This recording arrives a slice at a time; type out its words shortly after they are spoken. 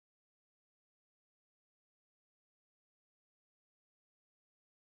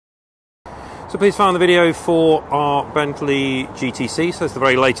So please find the video for our Bentley GTC, so it's the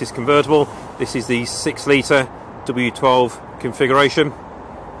very latest convertible. This is the 6 litre W12 configuration.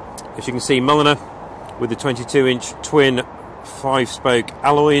 As you can see, Mulliner with the 22-inch twin 5-spoke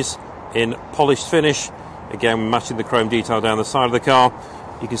alloys in polished finish. Again, matching the chrome detail down the side of the car.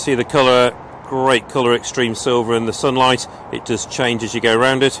 You can see the colour, great colour, extreme silver in the sunlight. It does change as you go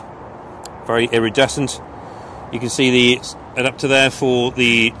around it. Very iridescent. You can see the adapter there for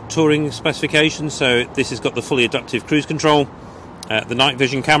the touring specifications. So this has got the fully adaptive cruise control, the night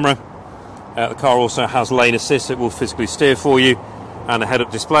vision camera. The car also has lane assist, it will physically steer for you, and a head-up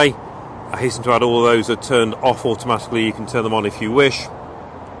display. I hasten to add all of those are turned off automatically. You can turn them on if you wish.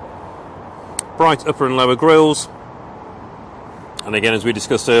 Bright upper and lower grills, and again, as we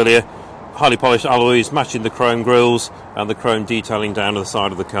discussed earlier, highly polished alloys matching the chrome grills and the chrome detailing down to the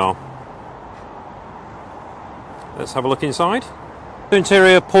side of the car. Let's have a look inside.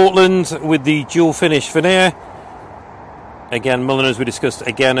 Interior, Portland with the dual finish veneer. Again, Mulliner, as we discussed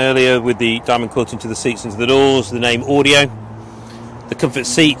again earlier, with the diamond cut into the seats and to the doors, the name Audio. The comfort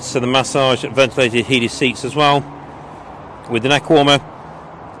seats and the massage ventilated heated seats as well, with the neck warmer.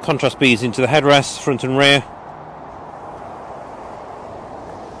 Contrast beads into the headrests, front and rear.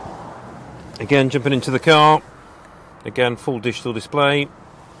 Again, jumping into the car, again full digital display,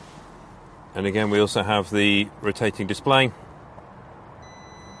 and again we also have the rotating display,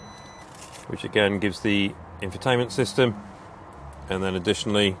 which again gives the infotainment system, and then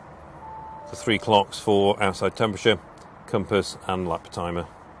additionally the 3 clocks for outside temperature, compass and lap timer.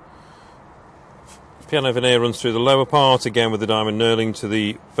 Piano veneer runs through the lower part, again with the diamond knurling to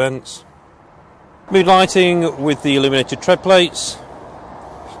the vents. Mood lighting with the illuminated tread plates.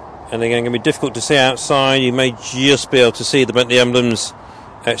 And again, going to be difficult to see outside. You may just be able to see the Bentley emblems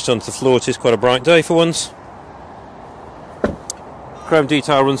etched onto the floor. It is quite a bright day for once. Chrome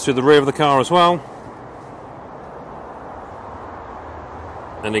detail runs through the rear of the car as well.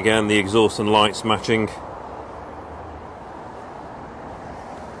 And again, the exhaust and lights matching.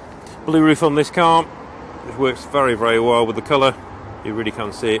 Blue roof on this car, which works very, very well with the colour. You really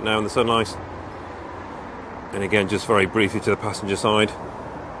can see it now in the sunlight. And again, just very briefly to the passenger side.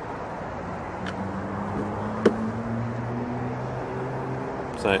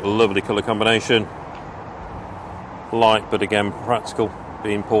 So, lovely colour combination. Light, but again practical,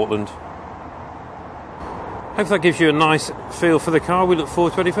 being Portland. Hope that gives you a nice feel for the car. We look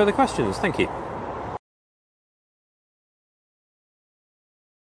forward to any further questions. Thank you.